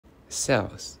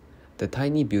Cells, the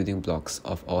tiny building blocks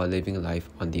of all living life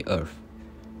on the earth.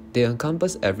 They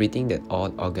encompass everything that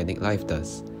all organic life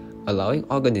does, allowing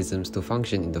organisms to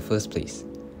function in the first place.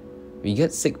 We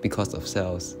get sick because of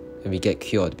cells, and we get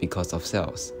cured because of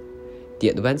cells. The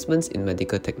advancements in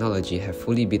medical technology have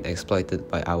fully been exploited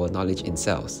by our knowledge in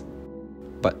cells.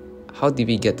 But how did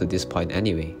we get to this point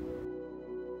anyway?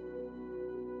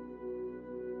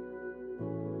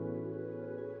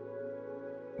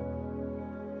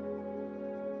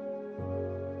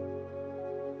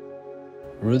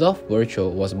 Rudolf Virchow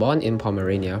was born in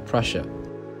Pomerania, Prussia.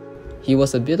 He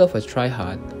was a bit of a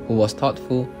tryhard who was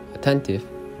thoughtful, attentive,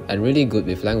 and really good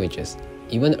with languages,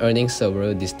 even earning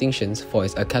several distinctions for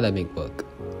his academic work.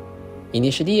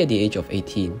 Initially at the age of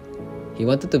 18, he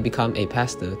wanted to become a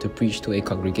pastor to preach to a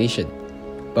congregation,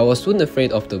 but was soon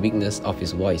afraid of the weakness of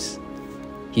his voice.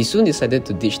 He soon decided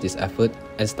to ditch this effort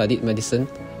and studied medicine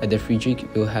at the Friedrich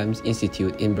Wilhelm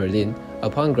Institute in Berlin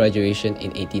upon graduation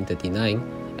in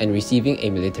 1839 and receiving a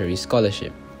military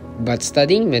scholarship. But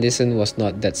studying medicine was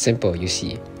not that simple, you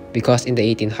see, because in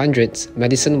the 1800s,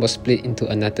 medicine was split into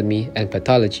anatomy and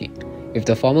pathology, with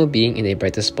the former being in a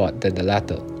brighter spot than the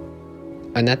latter.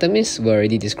 Anatomists were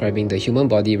already describing the human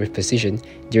body with precision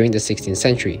during the 16th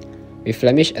century, with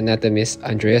Flemish anatomist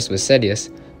Andreas Vesalius,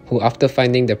 who after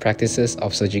finding the practices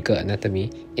of surgical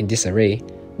anatomy in disarray,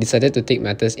 decided to take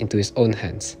matters into his own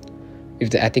hands.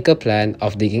 With the ethical plan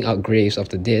of digging out graves of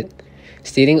the dead,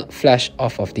 stealing flesh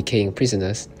off of decaying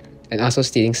prisoners, and also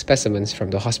stealing specimens from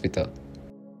the hospital.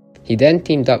 He then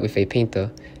teamed up with a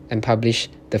painter and published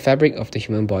The Fabric of the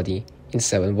Human Body in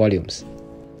 7 volumes.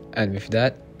 And with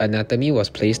that, anatomy was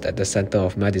placed at the center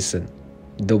of medicine.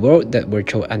 The world that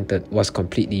Virchow entered was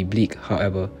completely bleak,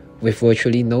 however, with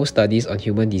virtually no studies on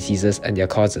human diseases and their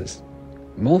causes.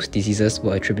 Most diseases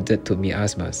were attributed to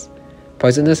miasmas,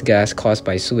 poisonous gas caused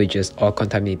by sewages or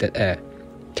contaminated air,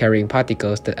 carrying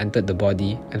particles that entered the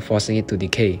body and forcing it to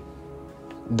decay.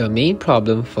 The main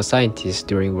problem for scientists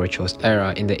during Virchow's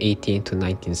era in the 18th to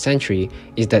 19th century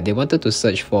is that they wanted to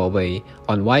search for a way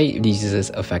on why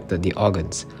diseases affected the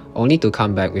organs, only to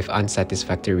come back with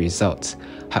unsatisfactory results,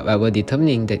 however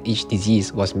determining that each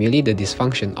disease was merely the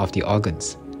dysfunction of the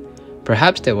organs.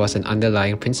 Perhaps there was an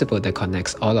underlying principle that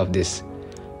connects all of this.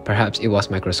 Perhaps it was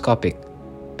microscopic,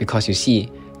 because you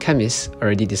see, chemists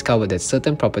already discovered that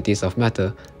certain properties of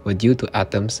matter were due to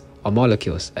atoms or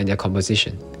molecules and their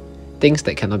composition, things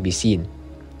that cannot be seen.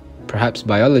 Perhaps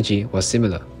biology was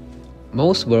similar.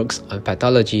 Most works on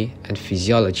pathology and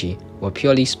physiology were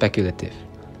purely speculative.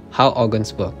 How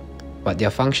organs work, what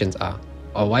their functions are,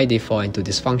 or why they fall into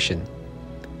dysfunction.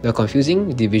 The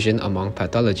confusing division among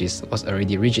pathologists was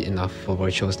already rigid enough for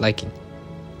Virchow's liking.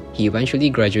 He eventually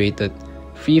graduated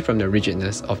free from the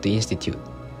rigidness of the institute.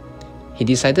 He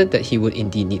decided that he would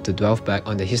indeed need to delve back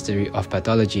on the history of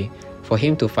pathology for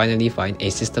him to finally find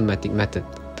a systematic method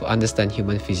to understand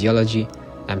human physiology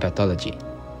and pathology.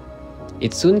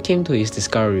 It soon came to his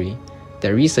discovery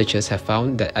that researchers have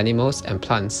found that animals and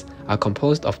plants are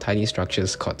composed of tiny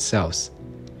structures called cells.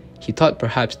 He thought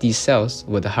perhaps these cells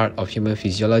were the heart of human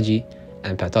physiology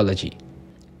and pathology.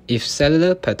 If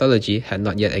cellular pathology had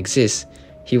not yet existed,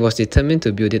 he was determined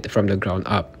to build it from the ground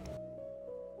up.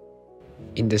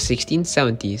 In the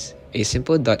 1670s, a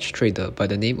simple Dutch trader by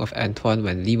the name of Antoine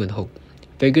van Leeuwenhoek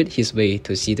figured his way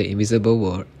to see the invisible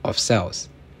world of cells.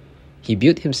 He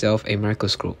built himself a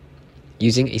microscope,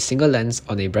 using a single lens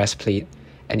on a brass plate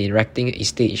and erecting a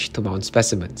stage to mount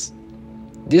specimens.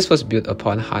 This was built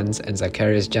upon Hans and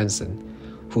Zacharias Janssen,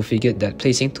 who figured that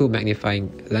placing 2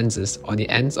 magnifying lenses on the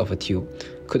ends of a tube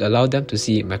could allow them to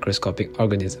see microscopic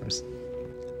organisms.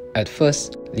 At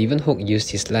first, Leeuwenhoek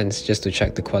used his lens just to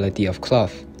check the quality of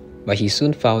cloth, but he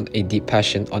soon found a deep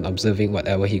passion on observing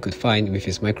whatever he could find with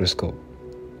his microscope.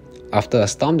 After a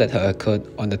storm that had occurred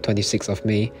on the 26th of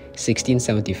May,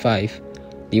 1675,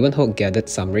 Leeuwenhoek gathered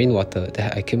some rainwater that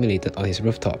had accumulated on his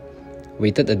rooftop,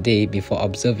 waited a day before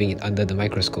observing it under the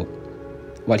microscope.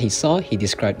 What he saw he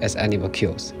described as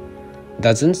animalcules,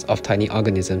 dozens of tiny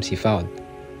organisms he found.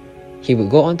 He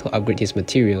would go on to upgrade his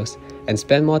materials and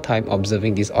spend more time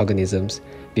observing these organisms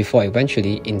before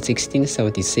eventually in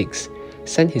 1676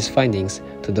 sent his findings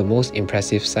to the most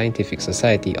impressive scientific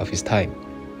society of his time,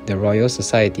 the Royal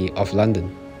Society of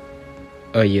London.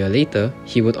 A year later,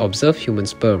 he would observe human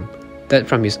sperm, that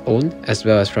from his own as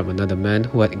well as from another man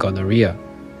who had gonorrhea.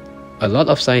 A lot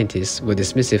of scientists were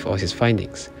dismissive of his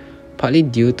findings, partly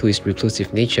due to his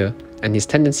reclusive nature and his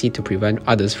tendency to prevent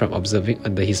others from observing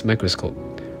under his microscope,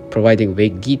 providing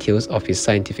vague details of his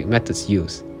scientific methods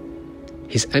used.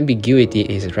 His ambiguity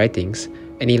in his writings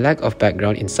and a lack of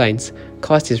background in science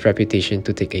caused his reputation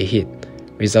to take a hit,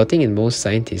 resulting in most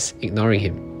scientists ignoring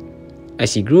him.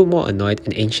 As he grew more annoyed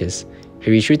and anxious, he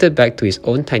retreated back to his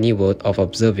own tiny world of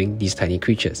observing these tiny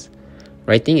creatures.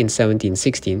 Writing in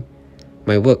 1716,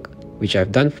 "My work, which I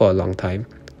have done for a long time,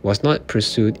 was not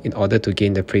pursued in order to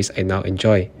gain the praise I now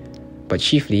enjoy, but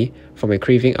chiefly from a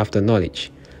craving after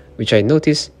knowledge, which I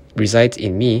notice resides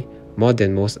in me more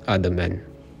than most other men."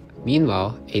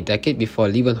 Meanwhile, a decade before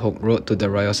Leeuwenhoek wrote to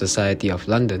the Royal Society of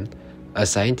London, a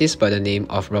scientist by the name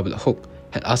of Robert Hooke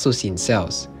had also seen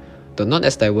cells, though not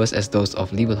as diverse as those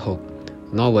of Leeuwenhoek,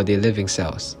 nor were they living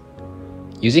cells.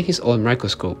 Using his own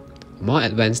microscope, more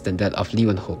advanced than that of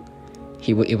Leeuwenhoek,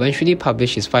 he would eventually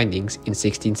publish his findings in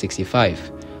 1665,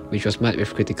 which was met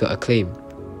with critical acclaim.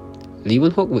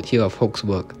 Leeuwenhoek would hear of Hooke's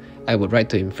work and would write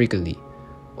to him frequently,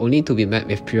 only to be met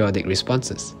with periodic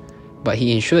responses, but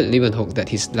he ensured Leeuwenhoek that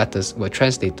his letters were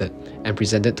translated and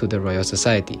presented to the Royal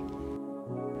Society.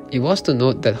 It was to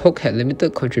note that Hooke had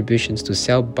limited contributions to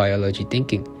cell biology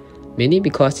thinking, mainly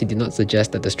because he did not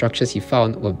suggest that the structures he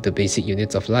found were the basic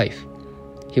units of life.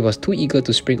 He was too eager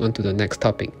to spring onto the next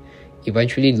topic,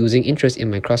 eventually losing interest in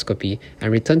microscopy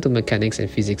and returned to mechanics and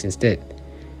physics instead.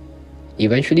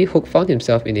 Eventually, Hooke found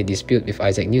himself in a dispute with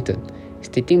Isaac Newton,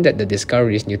 stating that the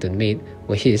discoveries Newton made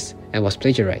were his and was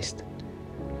plagiarized.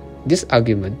 This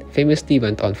argument famously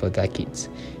went on for decades.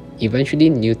 Eventually,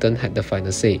 Newton had the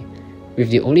final say, with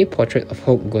the only portrait of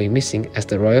Hooke going missing as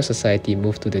the Royal Society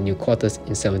moved to the new quarters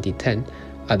in 1710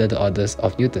 under the orders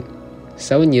of Newton,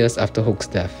 7 years after Hooke's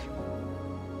death.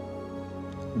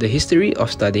 The history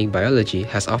of studying biology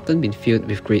has often been filled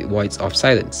with great voids of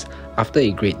silence after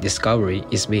a great discovery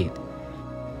is made.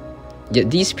 Yet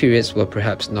these periods were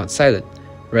perhaps not silent,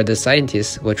 rather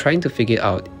scientists were trying to figure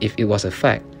out if it was a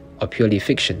fact or purely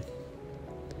fiction.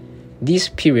 These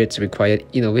periods required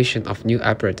innovation of new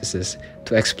apparatuses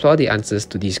to explore the answers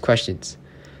to these questions.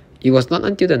 It was not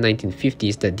until the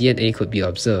 1950s that DNA could be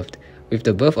observed, with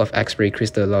the birth of X-ray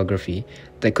crystallography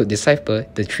that could decipher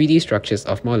the 3D structures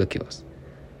of molecules.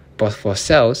 But for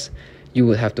cells, you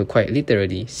would have to quite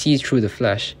literally see through the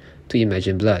flesh to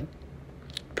imagine blood.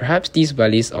 Perhaps these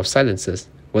valleys of silences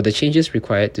were the changes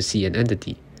required to see an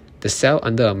entity, the cell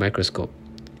under a microscope,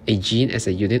 a gene as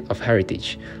a unit of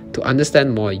heritage, to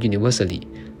understand more universally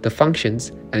the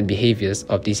functions and behaviors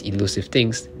of these elusive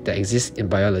things that exist in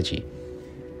biology.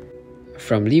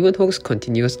 From Leeuwenhoek's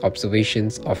continuous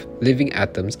observations of living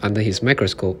atoms under his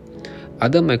microscope,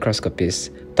 other microscopists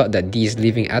thought that these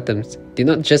living atoms did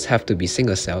not just have to be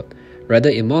single-celled, rather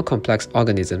in more complex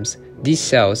organisms, these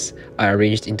cells are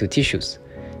arranged into tissues.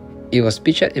 It was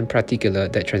Pichet in particular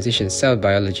that transitioned cell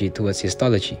biology towards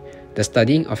histology, the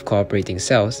studying of cooperating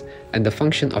cells and the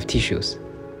function of tissues.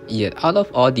 Yet out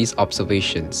of all these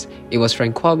observations, it was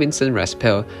Francois Vincent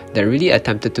Raspail that really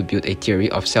attempted to build a theory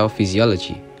of cell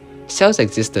physiology. Cells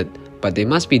existed, but they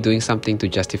must be doing something to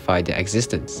justify their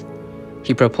existence.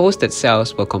 He proposed that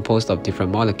cells were composed of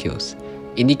different molecules,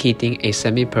 indicating a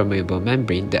semi-permeable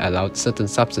membrane that allowed certain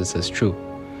substances through.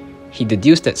 He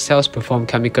deduced that cells perform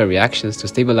chemical reactions to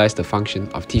stabilize the function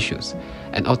of tissues,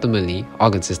 and ultimately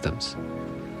organ systems.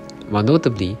 More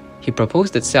notably, he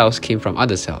proposed that cells came from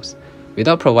other cells,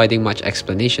 without providing much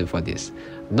explanation for this,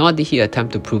 nor did he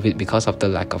attempt to prove it because of the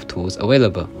lack of tools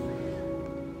available.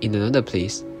 In another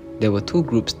place, there were two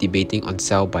groups debating on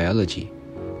cell biology.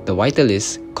 The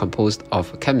Vitalists, composed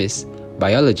of chemists,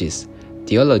 biologists,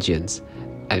 theologians,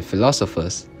 and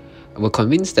philosophers, were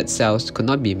convinced that cells could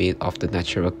not be made of the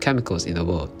natural chemicals in the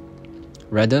world.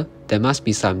 Rather, there must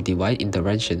be some divine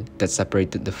intervention that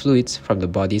separated the fluids from the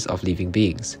bodies of living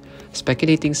beings,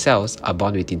 speculating cells are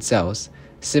born within cells,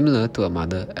 similar to a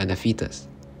mother and a fetus,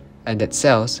 and that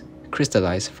cells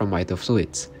crystallize from vital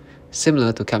fluids,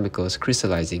 similar to chemicals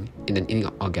crystallizing in an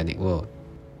inorganic world.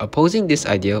 Opposing this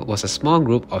idea was a small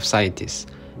group of scientists,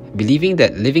 believing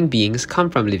that living beings come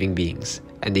from living beings,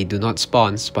 and they do not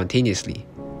spawn spontaneously.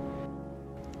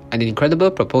 An incredible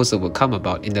proposal would come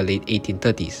about in the late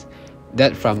 1830s,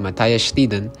 that from Matthias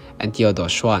Schleiden and Theodor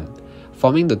Schwann,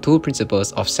 forming the two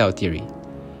principles of cell theory.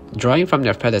 Drawing from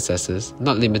their predecessors,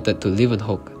 not limited to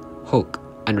Leeuwenhoek, Hooke,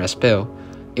 and Raspail,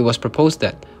 it was proposed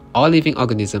that all living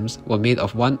organisms were made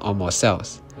of one or more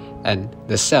cells, and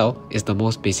the cell is the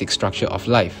most basic structure of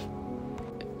life.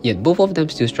 Yet both of them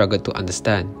still struggled to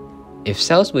understand. If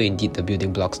cells were indeed the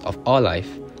building blocks of all life,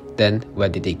 then where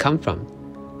did they come from?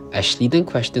 As Schleiden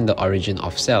questioned the origin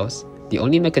of cells, the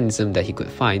only mechanism that he could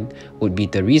find would be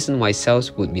the reason why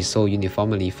cells would be so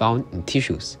uniformly found in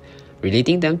tissues,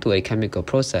 relating them to a chemical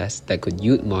process that could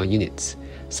yield more units,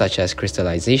 such as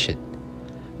crystallization.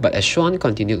 But as Schwann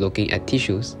continued looking at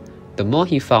tissues, the more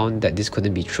he found that this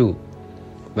couldn't be true.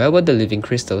 Where were the living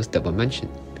crystals that were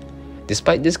mentioned?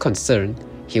 Despite this concern,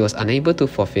 he was unable to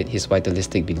forfeit his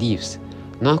vitalistic beliefs,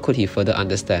 nor could he further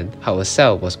understand how a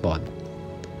cell was born.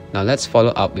 Now let's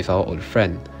follow up with our old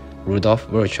friend, Rudolf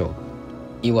Virchow.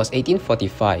 It was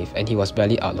 1845 and he was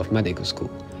barely out of medical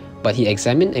school, but he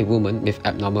examined a woman with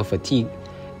abnormal fatigue,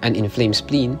 an inflamed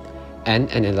spleen, and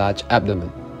an enlarged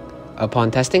abdomen.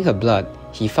 Upon testing her blood,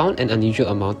 he found an unusual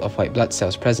amount of white blood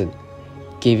cells present,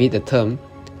 gave it the term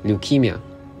leukemia.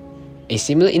 A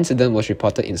similar incident was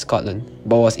reported in Scotland,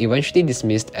 but was eventually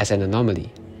dismissed as an anomaly.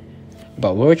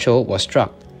 But Virchow was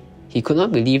struck. He could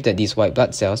not believe that these white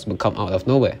blood cells would come out of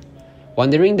nowhere,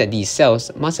 wondering that these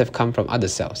cells must have come from other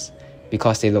cells,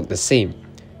 because they looked the same,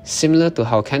 similar to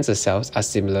how cancer cells are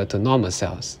similar to normal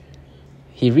cells.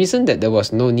 He reasoned that there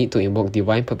was no need to invoke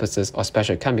divine purposes or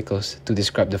special chemicals to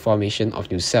describe the formation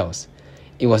of new cells.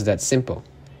 It was that simple.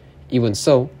 Even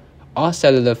so, all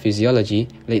cellular physiology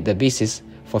laid the basis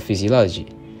for physiology.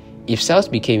 If cells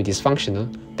became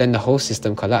dysfunctional, then the whole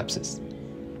system collapses.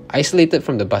 Isolated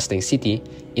from the bustling city,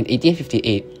 in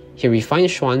 1858, he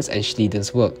refined Schwann's and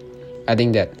Schleden's work,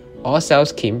 adding that all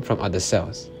cells came from other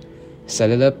cells.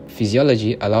 Cellular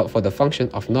physiology allowed for the function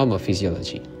of normal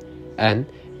physiology, and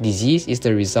disease is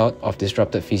the result of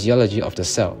disrupted physiology of the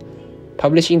cell,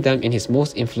 publishing them in his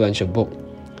most influential book,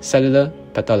 Cellular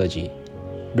Pathology,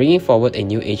 bringing forward a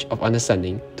new age of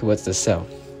understanding towards the cell.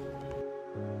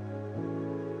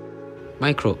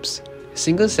 Microbes,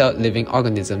 single-celled living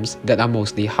organisms that are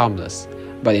mostly harmless,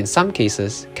 but in some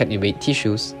cases can invade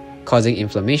tissues, causing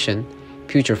inflammation,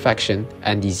 putrefaction,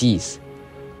 and disease.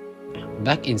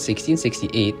 Back in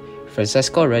 1668,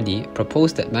 Francesco Redi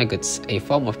proposed that maggots, a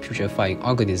form of putrefying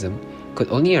organism, could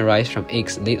only arise from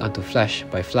eggs laid onto flesh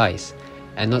by flies,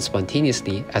 and not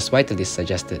spontaneously as vitalists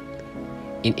suggested.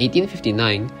 In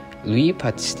 1859, Louis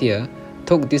Pasteur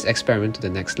took this experiment to the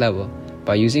next level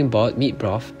by using boiled meat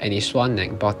broth and a swan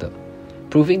neck bottle,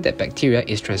 proving that bacteria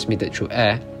is transmitted through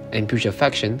air and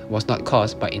putrefaction was not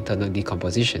caused by internal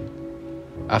decomposition.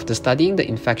 After studying the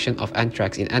infection of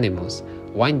anthrax in animals,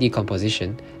 wine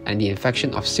decomposition, and the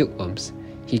infection of silkworms,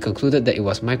 he concluded that it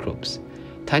was microbes,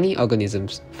 tiny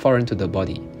organisms foreign to the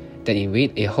body, that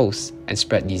invade a host and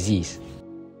spread disease.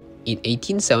 In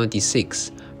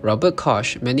 1876, Robert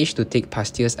Koch managed to take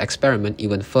Pasteur's experiment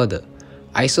even further,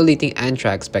 isolating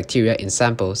anthrax bacteria in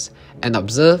samples, and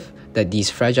observe that these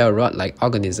fragile rod-like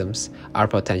organisms are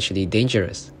potentially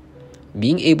dangerous.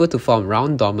 Being able to form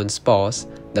round dormant spores,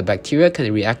 the bacteria can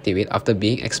reactivate after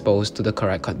being exposed to the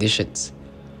correct conditions.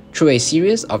 Through a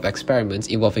series of experiments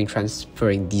involving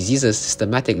transferring diseases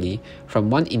systematically from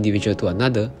one individual to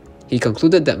another, he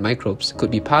concluded that microbes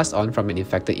could be passed on from an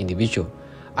infected individual,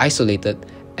 isolated,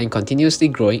 and continuously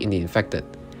growing in the infected,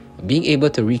 being able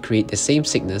to recreate the same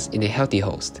sickness in a healthy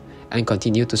host, and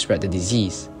continue to spread the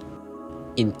disease.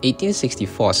 In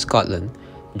 1864 Scotland,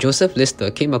 Joseph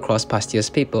Lister came across Pasteur's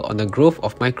paper on the growth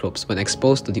of microbes when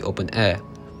exposed to the open air.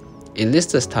 In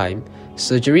Lister's time,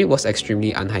 surgery was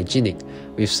extremely unhygienic,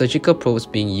 with surgical probes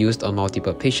being used on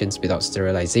multiple patients without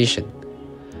sterilization.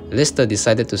 Lister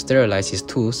decided to sterilize his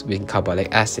tools with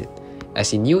carbolic acid, as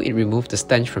he knew it removed the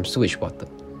stench from sewage water.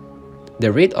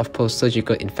 The rate of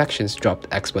post-surgical infections dropped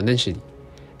exponentially,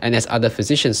 and as other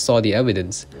physicians saw the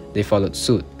evidence, they followed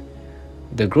suit.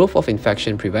 The growth of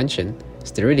infection prevention,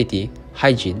 sterility,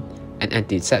 hygiene, and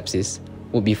antisepsis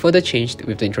would be further changed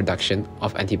with the introduction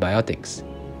of antibiotics.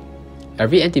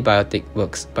 Every antibiotic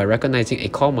works by recognizing a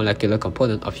core molecular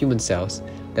component of human cells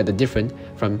that are different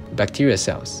from bacterial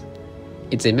cells.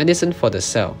 It's a medicine for the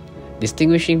cell,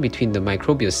 distinguishing between the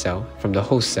microbial cell from the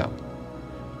host cell.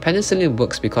 Penicillin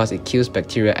works because it kills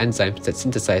bacterial enzymes that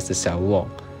synthesize the cell wall,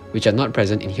 which are not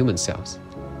present in human cells.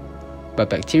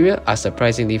 But bacteria are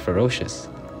surprisingly ferocious.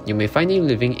 You may find them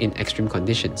living in extreme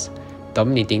conditions,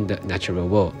 dominating the natural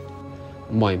world.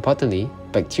 More importantly,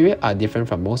 bacteria are different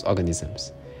from most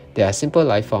organisms. They are simple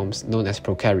life forms known as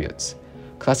prokaryotes,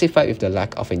 classified with the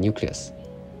lack of a nucleus.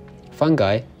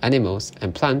 Fungi, animals,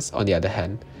 and plants, on the other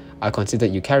hand, are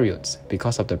considered eukaryotes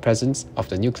because of the presence of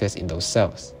the nucleus in those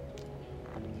cells.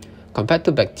 Compared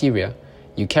to bacteria,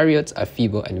 eukaryotes are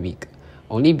feeble and weak,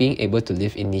 only being able to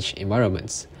live in niche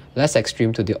environments, less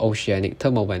extreme to the oceanic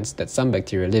thermal vents that some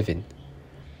bacteria live in.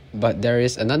 But there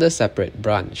is another separate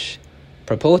branch,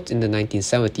 proposed in the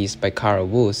 1970s by Carl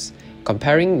Woese,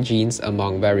 comparing genes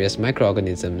among various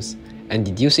microorganisms and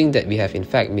deducing that we have in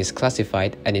fact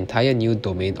misclassified an entire new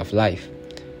domain of life,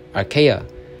 archaea.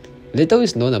 Little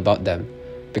is known about them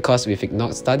because we've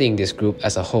ignored studying this group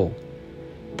as a whole.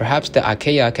 Perhaps the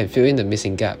archaea can fill in the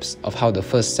missing gaps of how the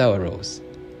first cell arose.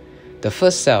 The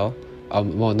first cell, or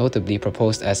more notably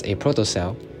proposed as a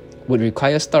protocell, would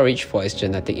require storage for its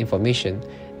genetic information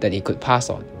that it could pass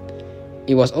on.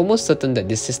 It was almost certain that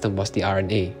this system was the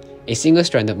RNA, a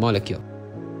single-stranded molecule.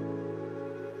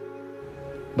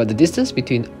 But the distance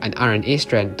between an RNA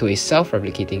strand to a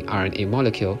self-replicating RNA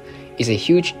molecule is a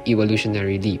huge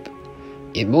evolutionary leap.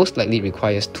 It most likely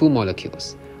requires two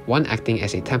molecules, one acting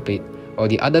as a template while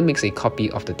the other makes a copy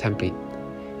of the template.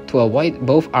 To avoid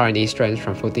both RNA strands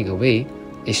from floating away,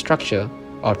 a structure,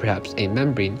 or perhaps a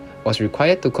membrane, was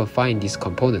required to confine these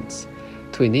components,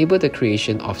 to enable the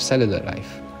creation of cellular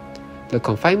life. The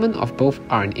confinement of both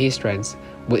RNA strands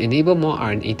would enable more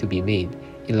RNA to be made,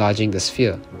 enlarging the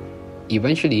sphere.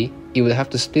 Eventually, it would have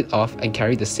to split off and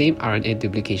carry the same RNA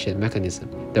duplication mechanism.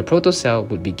 The protocell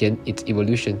would begin its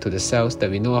evolution to the cells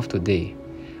that we know of today,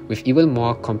 with even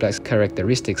more complex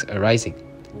characteristics arising,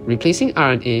 replacing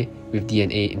RNA with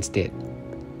DNA instead.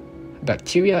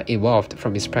 Bacteria evolved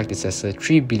from its predecessor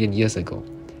 3 billion years ago,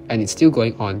 and it's still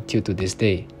going on till to this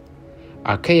day.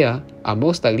 Archaea are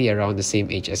most likely around the same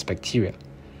age as bacteria,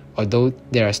 although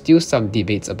there are still some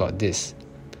debates about this.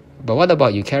 But what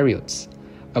about eukaryotes?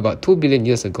 About 2 billion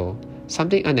years ago,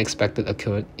 something unexpected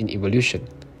occurred in evolution.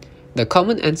 The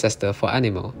common ancestor for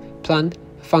animal, plant,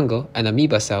 fungal, and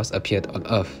amoeba cells appeared on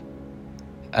Earth.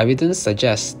 Evidence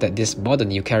suggests that this modern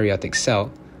eukaryotic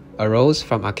cell arose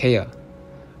from archaea.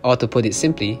 Or to put it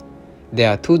simply, there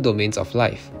are two domains of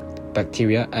life,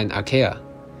 bacteria and archaea.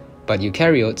 But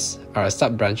eukaryotes are a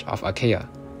sub-branch of archaea,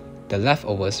 the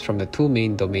leftovers from the two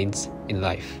main domains in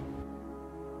life.